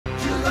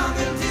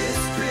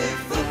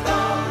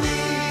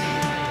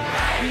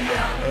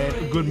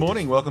Good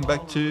morning, welcome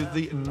back to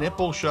the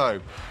Netball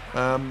Show.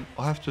 I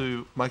have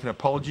to make an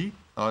apology.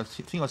 I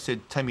think I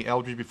said Tammy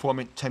Aldridge before. I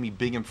meant Tammy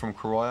Bingham from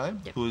Corio,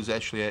 who has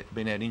actually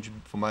been out injured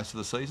for most of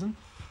the season.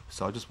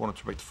 So I just wanted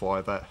to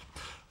rectify that.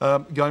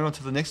 Going on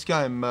to the next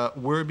game,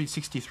 Werribee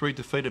 63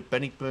 defeated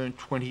Bannockburn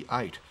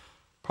 28.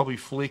 Probably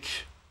flick,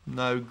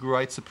 no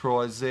great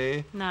surprise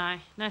there. No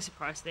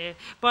surprise there.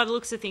 By the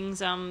looks of things,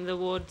 the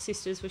Ward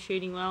sisters were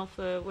shooting well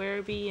for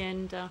Werribee,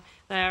 and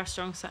they are a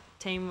strong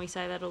team. We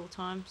say that all the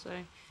time, so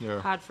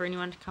hard for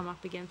anyone to come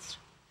up against.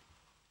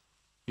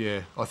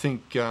 Yeah, I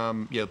think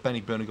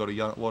Bannockburn have got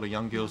a lot of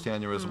young girls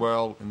down there as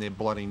well, and they're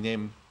blooding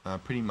them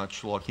pretty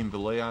much like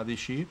Inverleigh are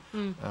this year,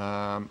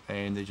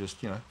 and they're just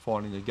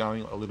finding they're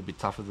going a little bit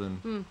tougher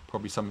than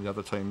probably some of the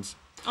other teams.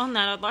 On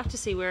that, I'd like to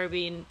see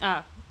Werribee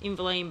and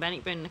Inverleigh and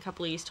Bannockburn in a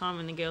couple of years' time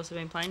when the girls have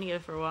been playing together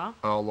for a while.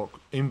 Oh look,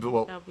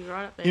 they'll be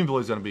right up there.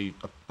 Inverleigh's going to be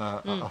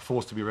a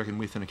force to be reckoned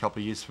with in a couple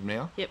of years from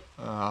now. Yep.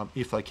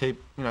 If they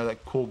keep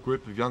that core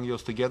group of young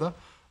girls together,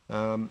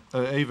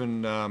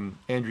 even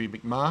Andrea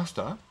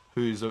McMaster,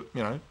 who's a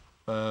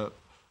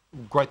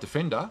great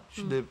defender,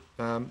 should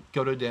have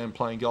got her down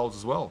playing goals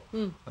as well.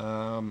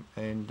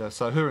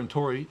 So her and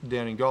Tori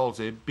down in goals,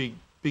 they're big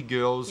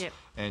girls,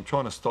 and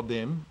trying to stop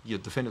them, your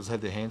defenders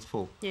have their hands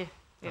full. Yeah.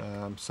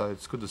 Yep. So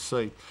it's good to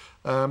see.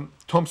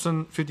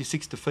 Thompson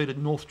 56 defeated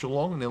North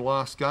Geelong in their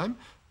last game,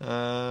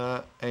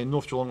 and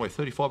North Geelong were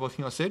 35, I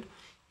think I said.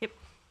 Yep.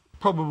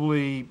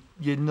 Probably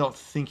you're not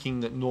thinking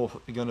that North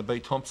are going to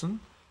beat Thompson,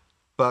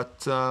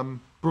 but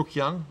Brooke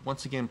Young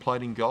once again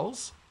played in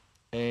goals,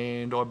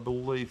 and I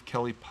believe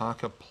Kelly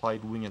Parker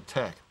played wing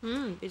attack.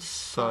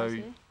 So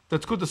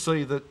that's good to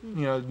see that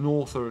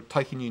North are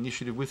taking the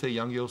initiative with their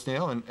young girls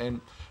now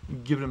and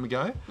giving them a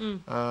go.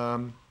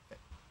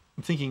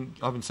 I'm thinking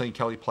I haven't seen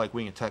Kelly play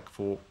wing attack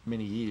for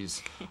many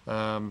years,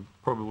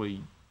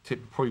 probably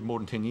more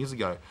than 10 years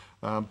ago.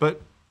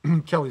 But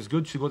Kelly's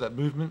good. She's got that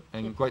movement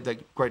and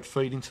great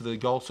feed into the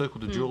goal circle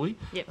to Julie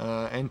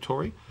and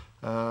Tori.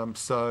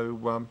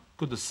 So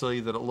good to see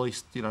that at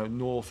least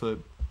North are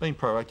being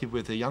proactive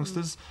with their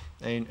youngsters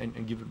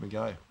and give them a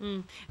go.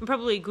 And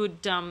probably a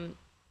good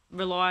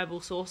reliable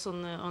source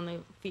on the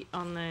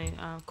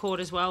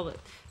court as well, that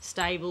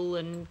stable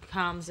and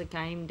calms the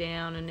game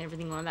down and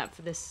everything like that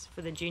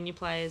for the junior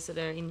players that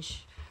are in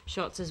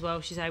shots as well.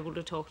 She's able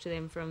to talk to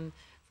them from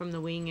the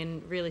wing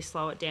and really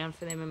slow it down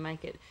for them and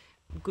make it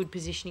good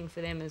positioning for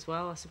them as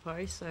well, I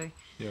suppose. So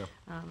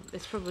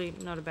it's probably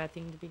not a bad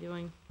thing to be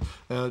doing.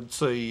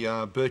 See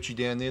Birchie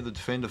down there, the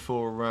defender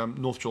for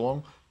North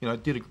Geelong,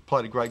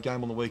 played a great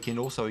game on the weekend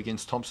also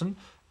against Thompson.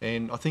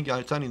 And I think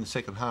it's only in the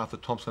second half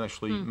that Thompson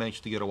actually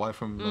managed to get away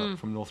from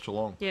North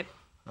Geelong. Yep.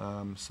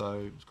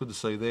 So it's good to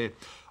see there.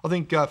 I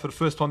think for the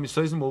first time this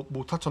season,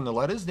 we'll touch on the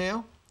ladders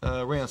now.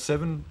 Round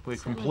 7, we're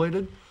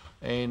completed,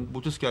 and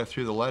we'll just go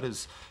through the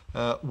ladders.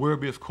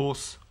 Werribee, of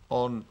course,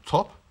 on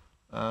top,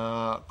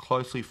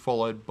 closely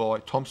followed by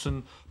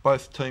Thompson.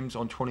 Both teams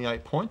on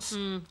 28 points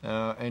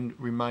and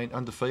remain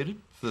undefeated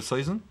for the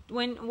season.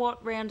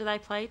 What round do they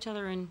play each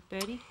other in,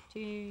 Birdie? Do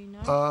you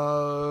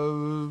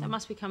know? That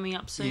must be coming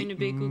up soon. It'd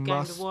be a good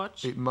game to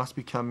watch. It must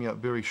be coming up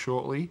very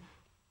shortly,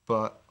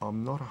 but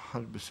I'm not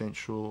 100%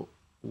 sure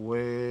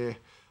where.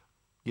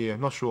 Yeah, I'm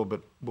not sure,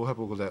 but we'll have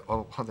a look at that.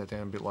 I'll hunt that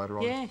down a bit later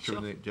on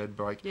during the Jed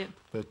break. Yep.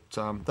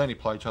 But they only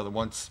play each other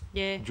once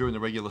during the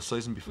regular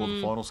season before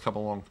the finals come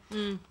along.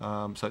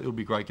 So it'll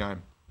be a great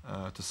game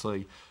to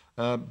see.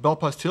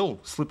 Bellpost Hill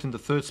slipped into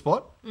third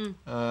spot,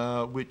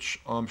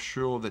 which I'm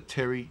sure that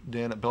Terry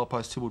down at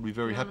Bellpost Hill would be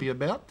very happy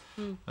about,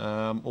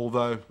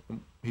 although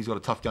he's got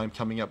a tough game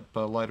coming up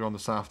later on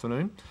this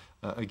afternoon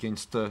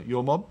against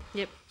your mob.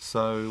 Yep.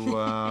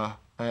 So,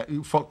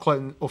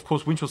 of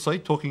course,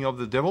 Winchelsea, talking of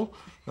the devil,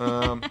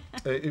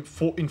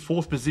 in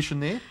fourth position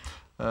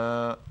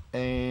there,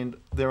 and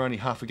they're only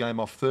half a game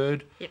off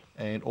third,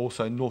 and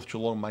also North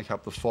Geelong make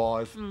up the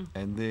 5,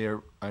 and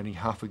they're only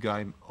half a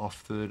game off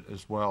third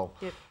as well.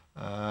 Yep.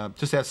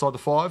 Just outside the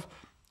 5,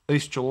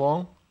 East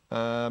Geelong,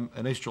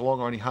 and East Geelong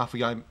are only half a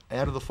game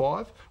out of the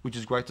 5, which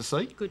is great to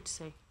see. Good to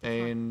see.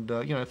 And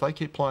if they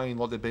keep playing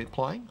like they've been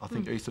playing, I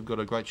think East have got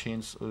a great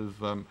chance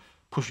of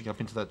pushing up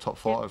into that top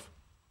 5.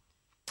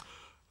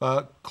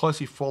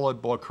 Closely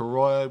followed by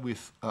Corio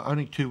with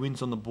only 2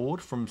 wins on the board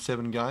from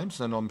 7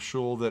 games, and I'm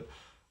sure that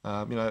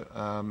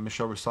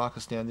Michelle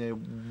Rusakis down there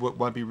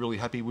won't be really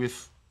happy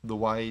with the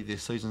way their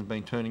season's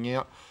been turning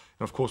out.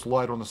 And of course,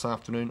 later on this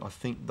afternoon, I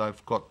think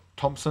they've got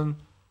Thompson,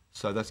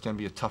 so that's going to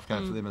be a tough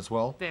game for them as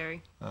well.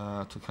 Very.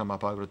 To come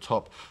up over the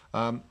top.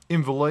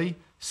 Inverleigh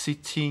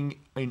sitting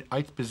in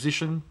 8th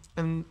position,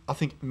 and I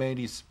think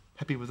Mandy's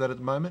happy with that at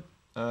the moment.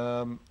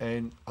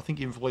 And I think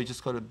Inverleigh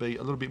just got to be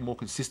a little bit more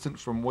consistent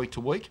from week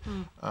to week.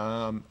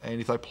 And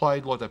if they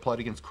played like they played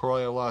against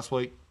Corio last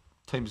week,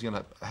 teams are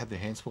going to have their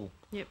hands full.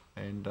 Yep.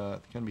 And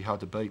it's going to be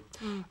hard to beat.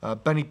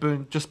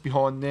 Bannockburn just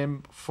behind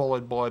them,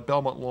 followed by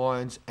Belmont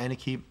Lions,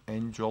 Anakim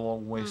and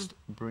Geelong West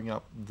bring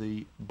up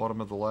the bottom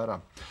of the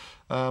ladder.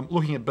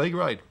 Looking at B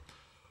grade,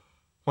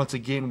 once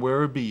again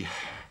Werribee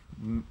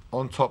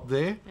on top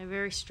there. They're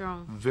very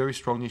strong. Very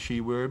strong this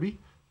year, Werribee.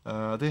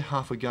 They're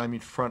half a game in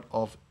front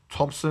of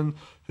Thompson,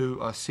 who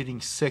are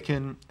sitting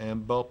second,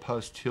 and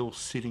Belpost Hill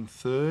sitting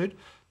third.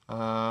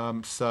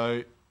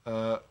 Corio,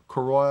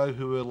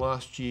 who were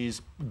last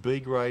year's B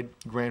grade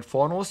grand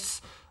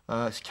finalists,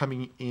 is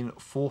coming in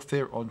fourth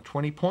there on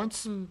 20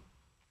 points.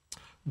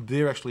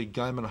 They're actually a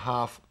game and a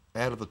half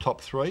out of the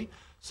top three,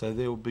 so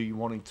they'll be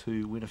wanting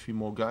to win a few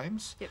more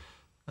games. Yep.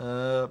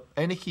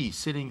 Anarchy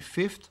sitting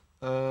fifth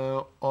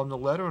on the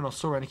ladder, and I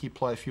saw Anarchy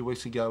play a few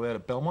weeks ago out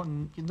at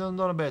Belmont, and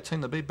not a bad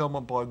team. They beat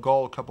Belmont by a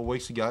goal a couple of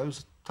weeks ago. It was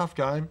a tough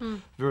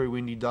game, very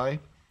windy day,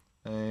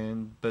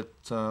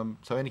 so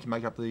Anarchy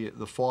make up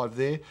the five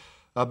there.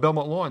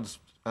 Belmont Lions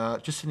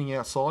just sitting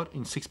outside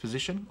in sixth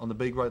position on the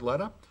B grade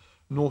ladder.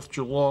 North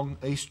Geelong,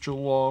 East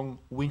Geelong,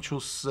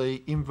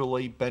 Winchelsea,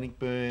 Inverleigh,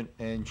 Bannockburn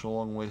and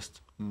Geelong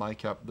West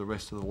make up the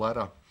rest of the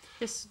ladder.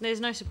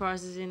 There's no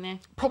surprises in there.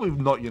 Probably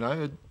not,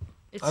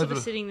 It's sort of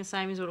sitting the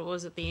same as what it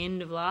was at the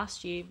end of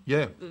last year.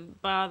 Yeah.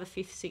 Bar the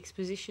 5th, 6th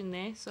position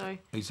there. So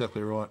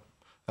exactly right.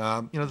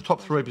 The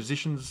top three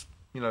positions,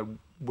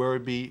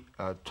 Werribee,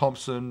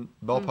 Thompson,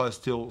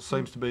 Belpost Hill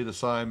seems to be the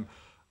same.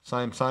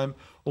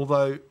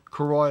 Although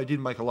Corio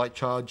did make a late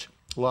charge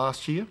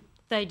last year.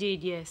 They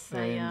did, yes.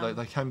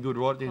 They came good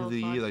right at the end of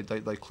the year.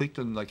 They clicked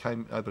and they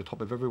came over the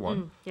top of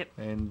everyone. Yep.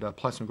 And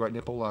played some great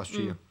netball last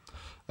year.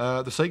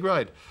 The C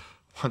grade,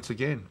 once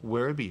again,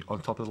 Werribee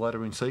on top of the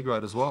ladder in C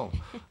grade as well.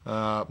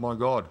 My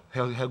God,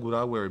 how good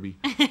are Werribee?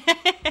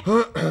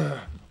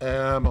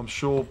 I'm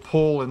sure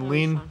Paul and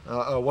Lynn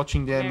are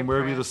watching down in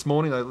Werribee this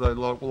morning. They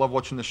love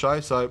watching the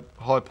show. So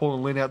hi, Paul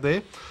and Lynn out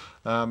there.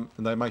 And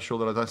they make sure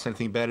that I don't say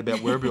anything bad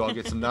about Werribee. I'll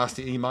get some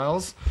nasty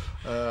emails.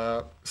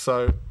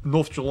 So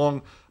North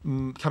Geelong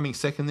coming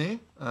second there.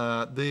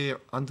 They're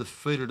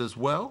undefeated as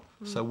well.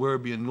 So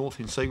Werribee and North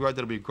in C grade.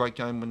 That'll be a great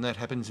game when that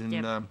happens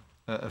in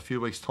a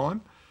few weeks' time.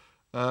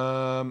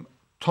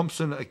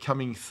 Thompson are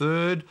coming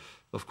third.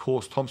 Of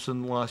course,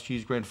 Thompson last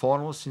year's grand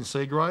finalists in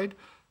C grade.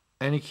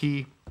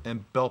 Anarchy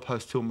and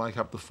Belpost Hill make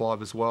up the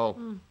five as well.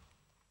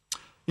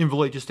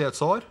 Inverleigh just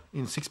outside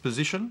in sixth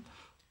position.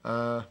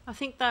 I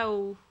think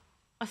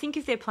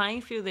if they're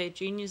playing for their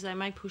juniors, they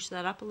may push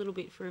that up a little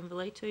bit for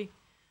Inverleigh too.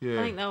 Yeah.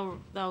 I think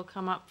they'll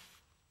come up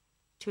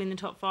to in the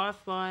top five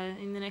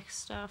in the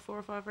next 4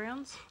 or 5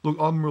 rounds. Look,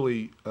 I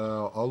really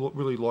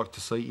like to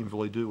see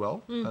Inverleigh do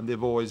well, and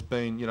they've always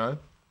been,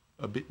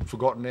 a bit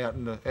forgotten out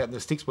in the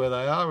sticks where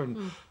they are,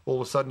 and all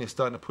of a sudden they're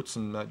starting to put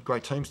some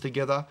great teams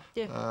together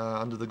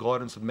under the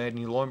guidance of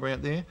Madney Linebrand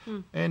out there,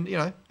 and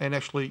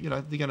actually,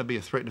 they're going to be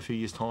a threat in a few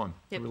years' time.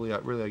 Yep. They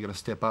really are going to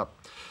step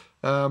up.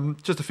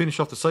 Just to finish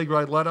off the C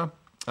grade ladder,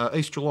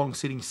 East Geelong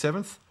sitting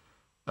 7th,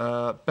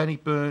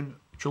 Bannockburn,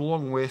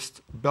 Geelong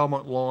West,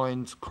 Belmont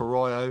Lions,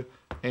 Corio,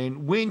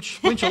 and Winch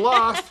are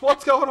last.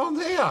 What's going on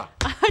there?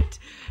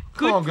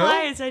 Good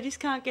players, they just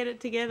can't get it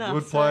together.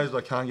 Good players,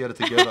 they can't get it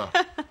together.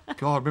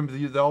 God, remember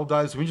the old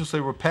days?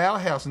 Winchelsea were a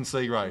powerhouse in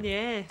C grade.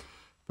 Yeah.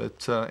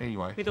 But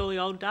anyway. With all the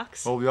old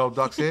ducks. All the old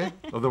ducks there.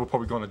 Well, they were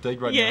probably gone to D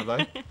grade now,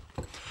 have they?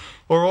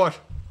 All right.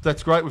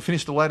 That's great. We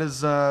finished the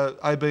ladders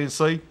A, B and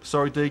C.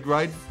 Sorry, D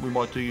grade. We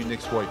might do you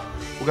next week.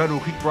 We'll go to a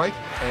quick break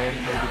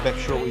and we'll be back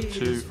shortly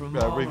to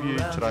review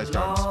today's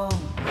games.